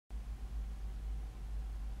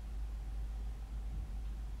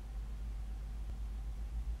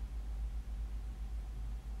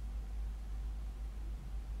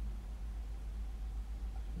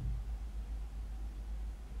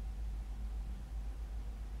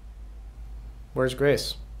Where's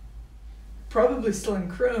Grace? Probably still in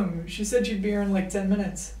Chrome. She said she'd be here in like 10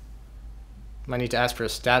 minutes. Might need to ask for a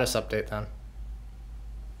status update then.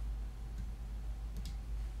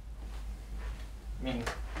 I mean,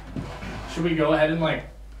 should we go ahead and like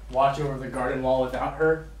watch over the garden wall without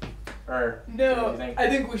her? Or No, what do you think? I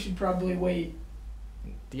think we should probably wait.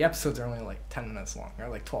 The episodes are only like 10 minutes long, or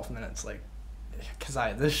like 12 minutes, like, cause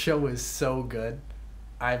this show is so good.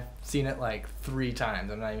 I've seen it like 3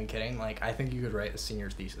 times. I'm not even kidding. Like, I think you could write a senior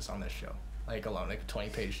thesis on this show, like alone, like a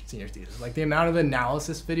 20-page senior thesis. Like the amount of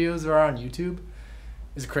analysis videos there are on YouTube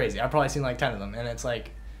is crazy. I've probably seen like 10 of them, and it's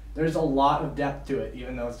like there's a lot of depth to it,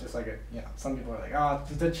 even though it's just like a, you know, some people are like, oh, it's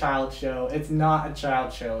just a child show. It's not a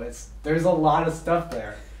child show. There's a lot of stuff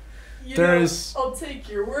there. I'll take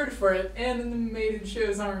your word for it. Animated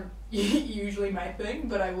shows aren't usually my thing,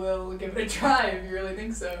 but I will give it a try if you really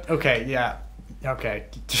think so. Okay, yeah. Okay.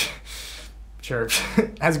 Sure.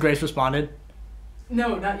 Has Grace responded?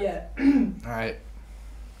 No, not yet. Alright.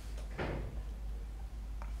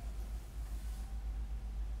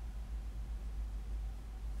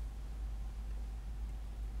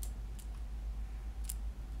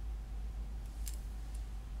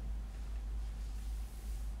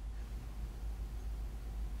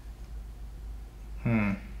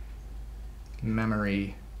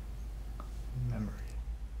 Memory.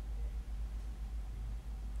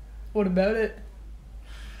 What about it?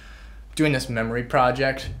 Doing this memory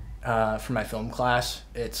project for my film class.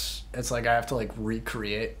 It's like I have to like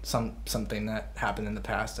recreate something that happened in the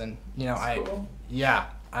past, and you know, Cool.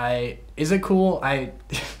 Is it cool? I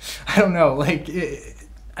don't know. Like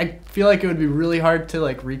I feel like it would be really hard to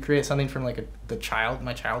like recreate something from like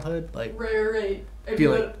my childhood. Like Right. Have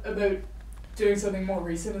you thought about doing something more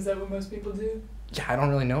recent? Is that what most people do? Yeah, I don't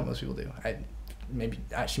really know what most people do. Maybe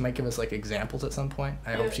she might give us like examples at some point.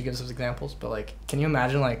 I hope she gives us examples. But like, can you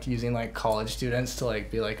imagine like using like college students to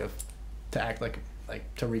like be like to act like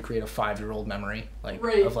to recreate a 5-year-old memory like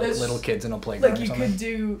of like little kids in a playground? Like or you something? could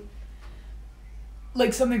do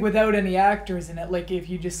like something without any actors in it. Like if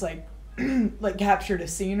you just like like captured a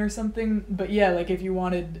scene or something. But yeah, like if you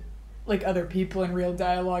wanted like other people and real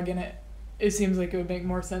dialogue in it, it seems like it would make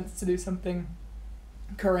more sense to do something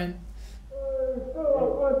current.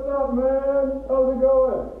 What's up, man? How's it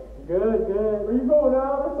going? Good. Are you going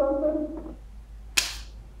out or something?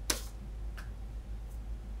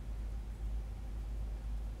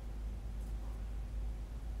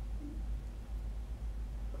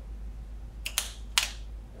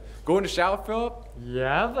 Going to shower, Philip?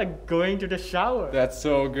 Yeah, like going to the shower. That's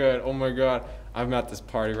so good. Oh my god. I'm at this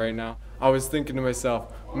party right now. I was thinking to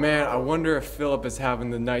myself, man, I wonder if Philip is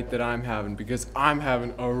having the night that I'm having, because I'm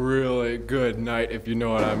having a really good night, if you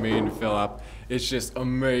know what I mean, Philip. It's just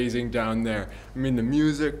amazing down there. I mean, the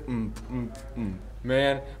music,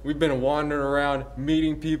 man, we've been wandering around,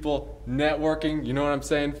 meeting people, networking, you know what I'm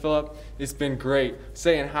saying, Philip? It's been great.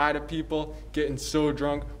 Saying hi to people, getting so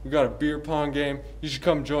drunk. We got a beer pong game. You should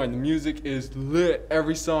come join. The music is lit.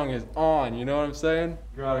 Every song is on, you know what I'm saying?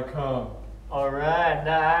 You gotta come. Alright,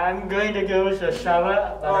 now I'm going to go to the shower,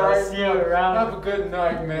 but All I'll right, see you around. Have a good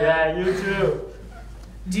night, man. Yeah, you too.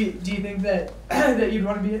 Do you think that that you'd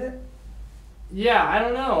want to be in it? Yeah, I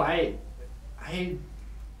don't know. I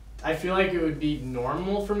feel like it would be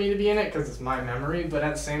normal for me to be in it because it's my memory, but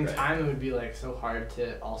at the same time, it would be like so hard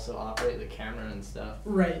to also operate the camera and stuff.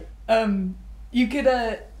 Right. You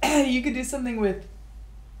could you could do something with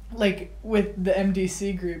the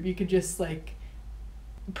MDC group. You could just like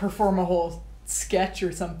perform a whole sketch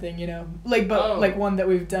or something, you know, like like one that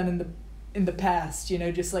we've done in the past, you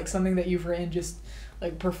know, just like something that you've written, just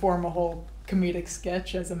like perform a whole comedic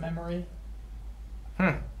sketch as a memory.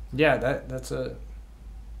 Yeah, that's a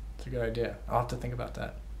good idea. I'll have to think about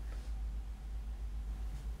that.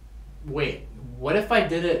 Wait, what if I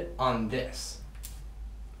did it on this?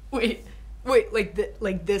 Wait,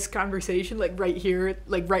 like this conversation, like right here,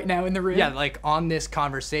 like right now in the room. Yeah, like on this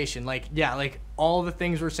conversation, like all the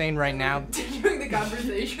things we're saying right now. During the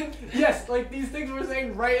conversation. Yes, like these things we're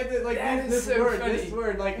saying right at the That this is so word, funny. this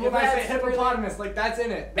word. Like Well, if I say that's really- hippopotamus, like that's in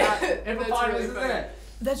it. Hippopotamus is in it.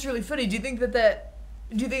 That's really funny. Do you think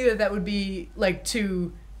that would be like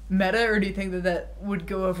too meta, or do you think that would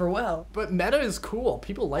go over well? But meta is cool.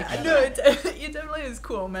 People like meta. No, it definitely is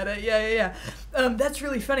cool, meta. Yeah. That's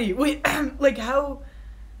really funny. Wait, like how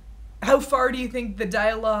far do you think the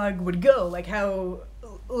dialogue would go? Like how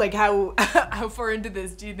far into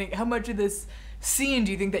this do you think? How much of this scene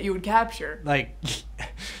do you think that you would capture? Like,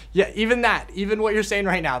 yeah, even what you're saying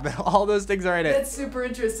right now, all those things are in it. That's super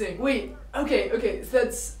interesting. Wait, okay. So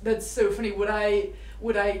that's so funny. Would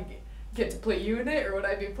I get to play you in it, or would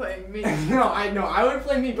I be playing me? No, I would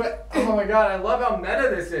play me, but oh my god, I love how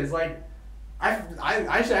meta this is. Like,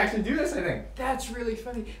 I should actually do this, I think. That's really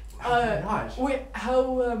funny. Oh my gosh. Wait,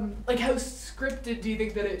 how scripted do you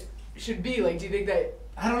think that it should be? Like, do you think that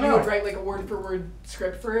I don't you know. would write like a word for word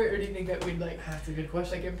script for it, or do you think that we'd like That's a good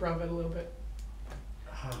question. like improv it a little bit?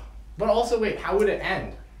 But also, wait, how would it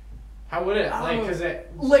end? How would it, like, cause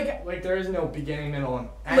it, like there is no beginning, middle, and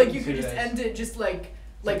end. like you to could just this. end it just like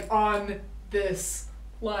on this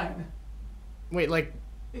line. Wait, like,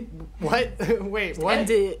 what? Wait, what? End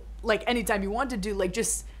it like anytime you want to do, like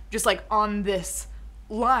just like on this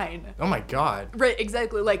line. Oh my god. Right,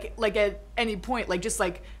 exactly. Like at any point, like just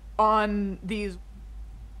like on these